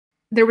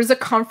there was a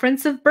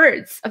conference of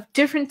birds, of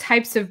different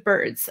types of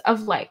birds,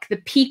 of like the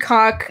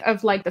peacock,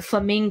 of like the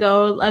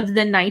flamingo, of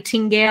the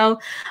nightingale,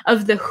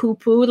 of the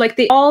hoopoe. Like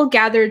they all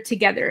gathered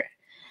together.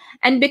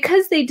 And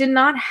because they did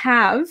not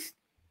have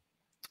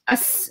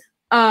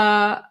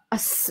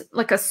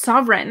like a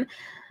sovereign,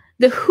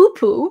 the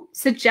hoopoe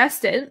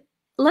suggested,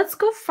 let's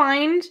go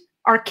find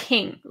our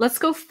king. Let's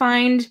go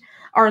find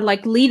our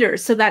like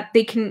leaders so that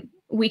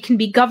we can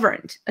be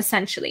governed,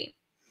 essentially.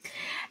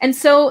 And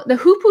so the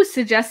hoopoe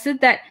suggested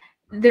that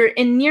they're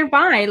in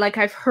nearby, like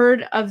I've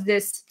heard of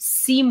this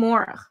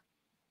Simorgh.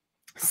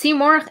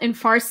 Simorgh in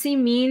Farsi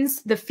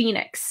means the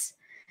phoenix.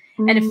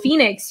 And a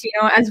phoenix, you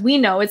know, as we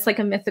know, it's like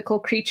a mythical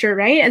creature,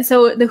 right? And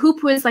so the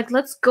hoopoe is like,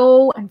 let's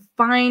go and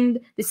find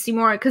the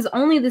Simorgh, because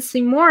only the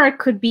Simorgh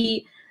could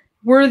be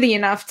worthy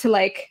enough to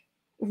like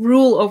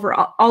rule over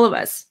all of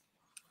us.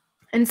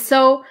 And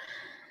so,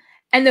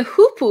 and the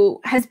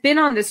hoopoe has been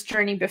on this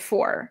journey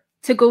before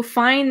to go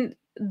find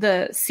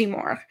the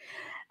Simorgh.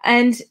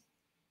 And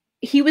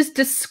he was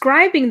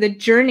describing the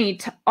journey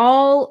to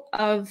all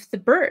of the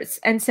birds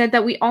and said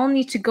that we all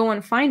need to go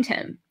and find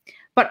him.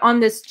 But on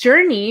this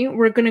journey,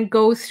 we're going to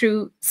go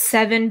through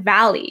 7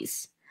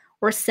 valleys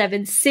or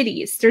 7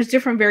 cities. There's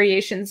different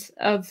variations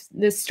of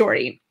this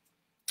story,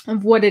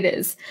 of what it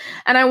is.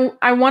 And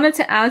I wanted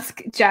to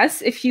ask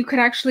Jess if you could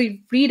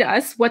actually read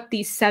us what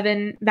these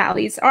 7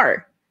 valleys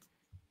are.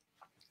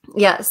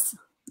 Yes.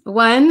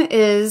 One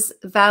is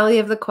Valley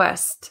of the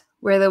Quest,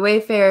 where the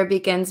wayfarer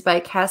begins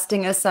by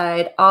casting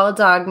aside all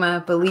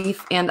dogma,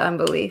 belief, and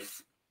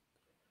unbelief.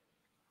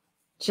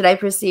 Should I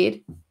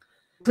proceed?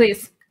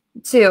 Please.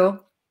 2,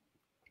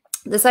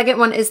 the second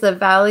one is the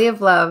Valley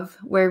of Love,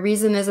 where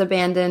reason is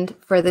abandoned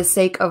for the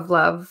sake of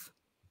love.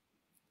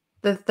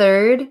 The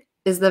third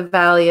is the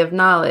Valley of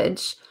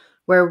Knowledge,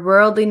 where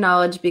worldly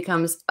knowledge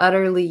becomes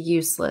utterly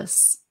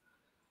useless.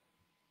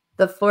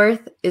 The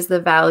fourth is the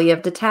Valley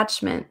of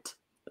Detachment,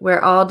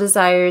 where all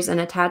desires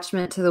and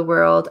attachment to the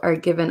world are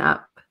given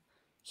up.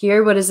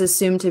 Here, what is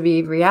assumed to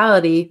be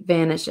reality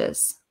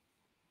vanishes.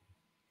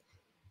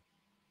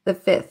 The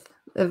fifth,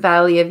 the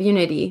Valley of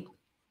Unity,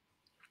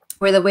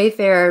 where the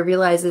wayfarer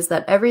realizes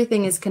that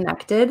everything is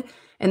connected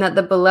and that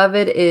the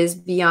beloved is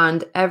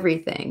beyond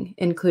everything,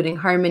 including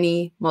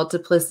harmony,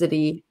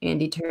 multiplicity,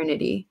 and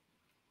eternity.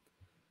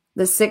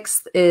 The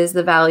sixth is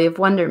the Valley of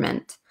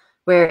Wonderment,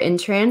 where,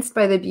 entranced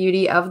by the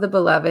beauty of the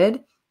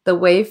beloved, the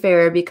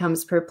wayfarer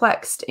becomes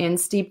perplexed and,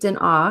 steeped in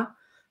awe,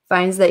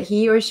 finds that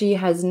he or she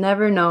has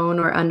never known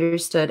or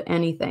understood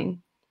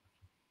anything.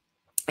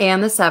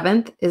 And the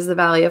seventh is the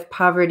Valley of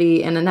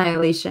Poverty and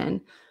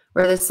Annihilation,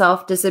 where the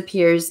self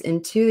disappears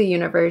into the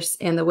universe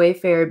and the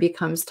wayfarer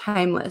becomes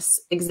timeless,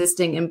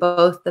 existing in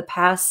both the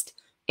past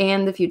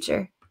and the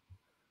future.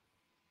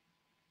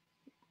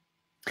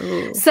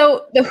 Ooh.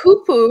 So the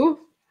hoopoe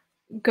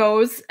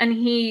goes and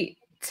he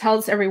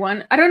tells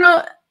everyone, I don't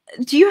know,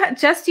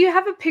 Jess, do you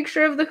have a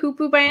picture of the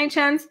hoopoe by any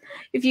chance?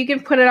 If you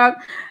can put it up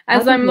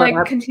as I'm like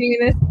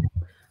continuing this.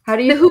 How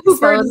do you the hoopoe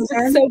bird is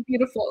so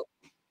beautiful.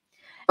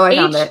 Oh, I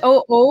found it.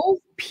 Hoopoe.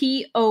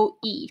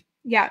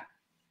 Yeah.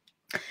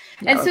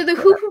 And so the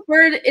hoopoe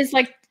bird is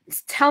like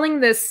telling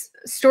this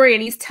story,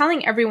 and he's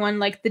telling everyone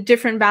like the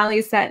different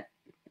valleys that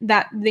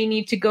they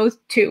need to go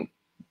to.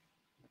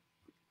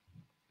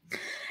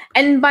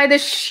 And by the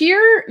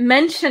sheer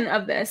mention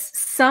of this,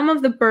 some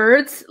of the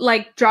birds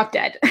like drop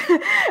dead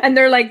and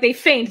they're like, they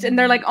faint and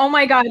they're like, oh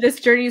my God, this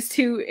journey is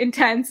too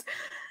intense.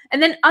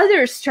 And then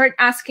others start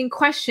asking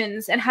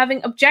questions and having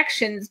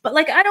objections, but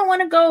like, I don't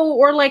want to go,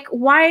 or like,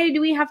 why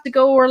do we have to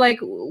go? Or like,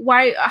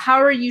 why,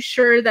 how are you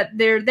sure that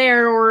they're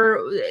there, or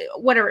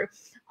whatever,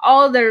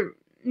 all the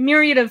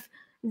myriad of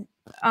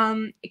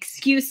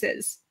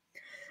excuses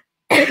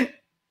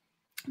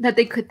that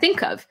they could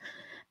think of.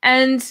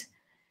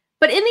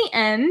 But in the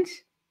end,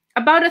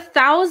 about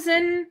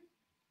 1,000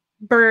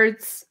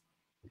 birds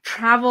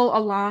travel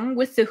along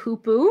with the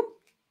hoopoe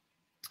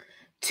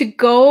to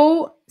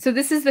go. So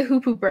this is the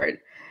hoopoe bird.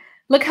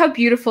 Look how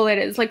beautiful it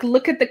is. Like,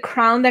 look at the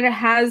crown that it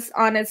has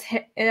on its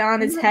head.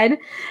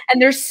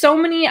 And there's so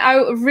many. I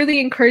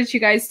really encourage you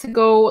guys to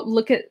go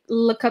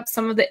look up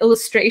some of the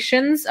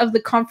illustrations of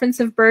the Conference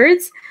of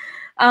Birds,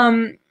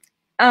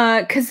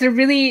 because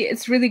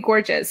it's really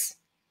gorgeous.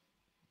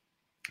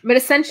 But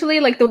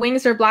essentially, like, the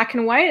wings are black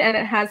and white, and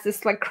it has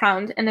this like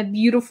crown and a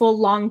beautiful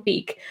long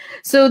beak.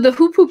 So the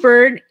hoopoe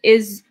bird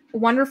is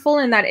wonderful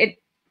in that it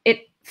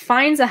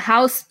finds a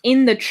house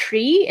in the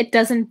tree. It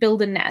doesn't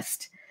build a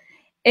nest.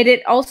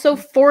 It also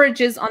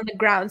forages on the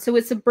ground. So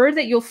it's a bird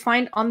that you'll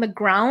find on the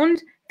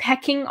ground,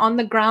 pecking on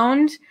the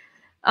ground,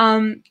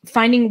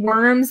 finding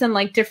worms and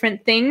like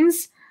different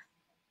things.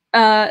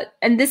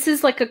 And this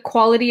is like a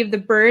quality of the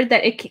bird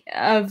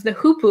of the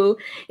hoopoe,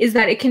 is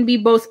that it can be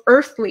both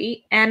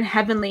earthly and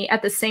heavenly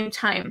at the same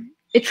time.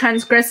 It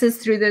transgresses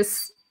through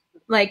this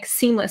like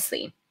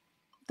seamlessly.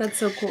 That's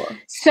so cool.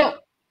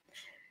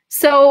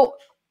 So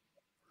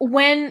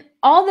when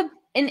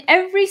in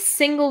every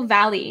single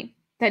valley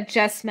that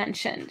Jess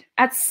mentioned,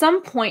 at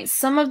some point,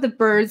 some of the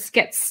birds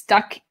get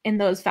stuck in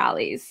those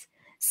valleys.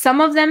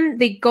 Some of them,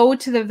 they go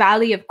to the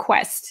valley of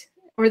quest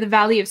or the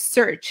valley of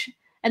search,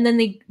 and then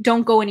they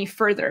don't go any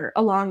further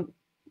along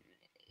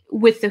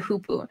with the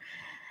hupu.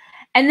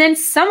 And then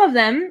some of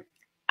them,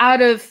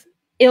 out of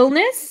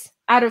illness,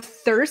 out of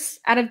thirst,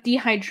 out of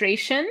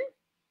dehydration,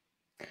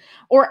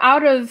 or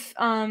out of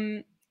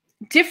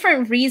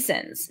different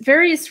reasons,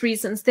 various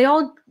reasons, they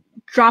all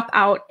drop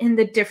out in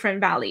the different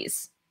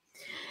valleys.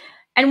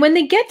 And when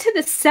they get to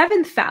the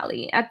 7th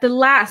valley, at the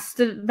last,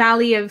 the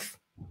valley of,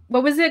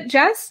 what was it,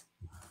 Jess?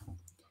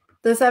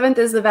 The 7th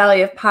is the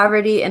valley of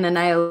poverty and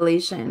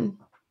annihilation.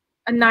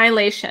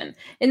 Annihilation.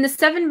 In the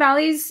 7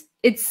 valleys,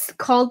 it's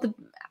called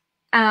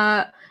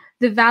the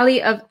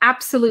valley of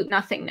absolute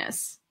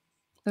nothingness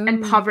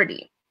and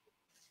poverty.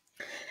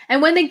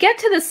 And when they get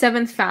to the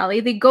 7th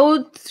valley, they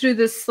go through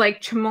this like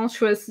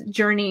tumultuous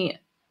journey,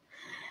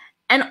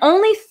 and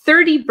only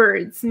 30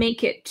 birds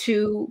make it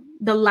to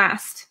the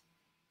last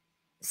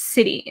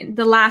city,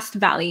 the last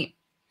valley.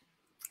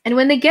 And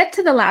when they get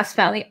to the last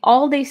valley,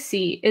 all they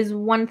see is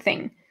one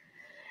thing,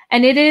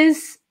 and it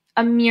is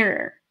a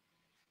mirror.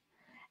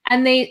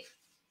 And they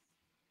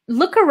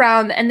look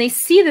around and they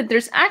see that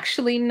there's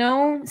actually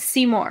no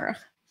Simor.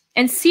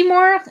 And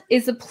Simor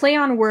is a play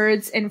on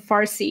words in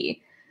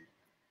Farsi.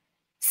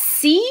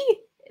 Si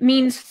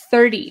means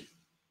 30.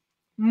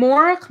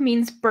 Mor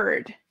means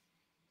bird.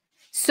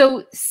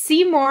 So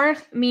Simor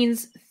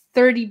means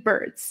 30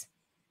 birds.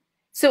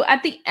 So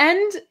at the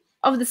end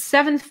of the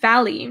 7th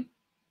valley,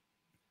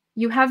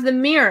 you have the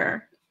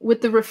mirror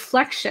with the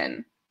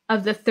reflection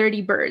of the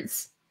 30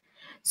 birds.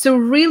 So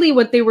really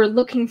what they were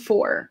looking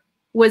for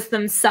was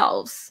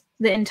themselves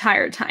the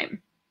entire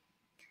time.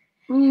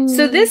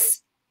 So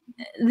this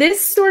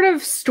sort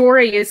of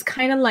story is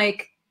kind of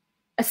like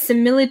a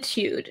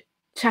similitude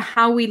to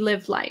how we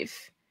live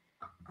life.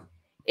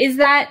 Is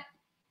that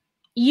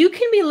you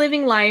can be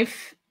living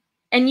life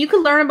and you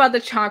can learn about the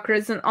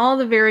chakras and all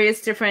the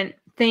various different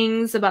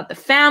things about the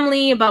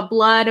family, about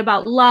blood,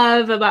 about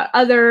love, about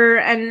other,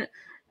 and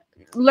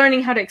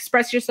learning how to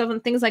express yourself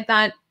and things like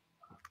that.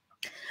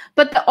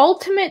 But the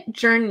ultimate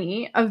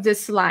journey of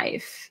this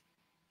life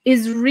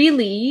is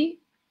really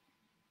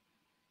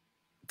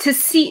to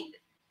see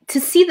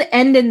the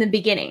end in the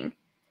beginning,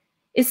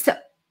 is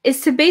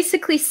to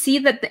basically see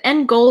that the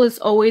end goal is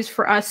always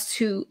for us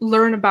to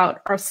learn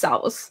about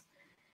ourselves.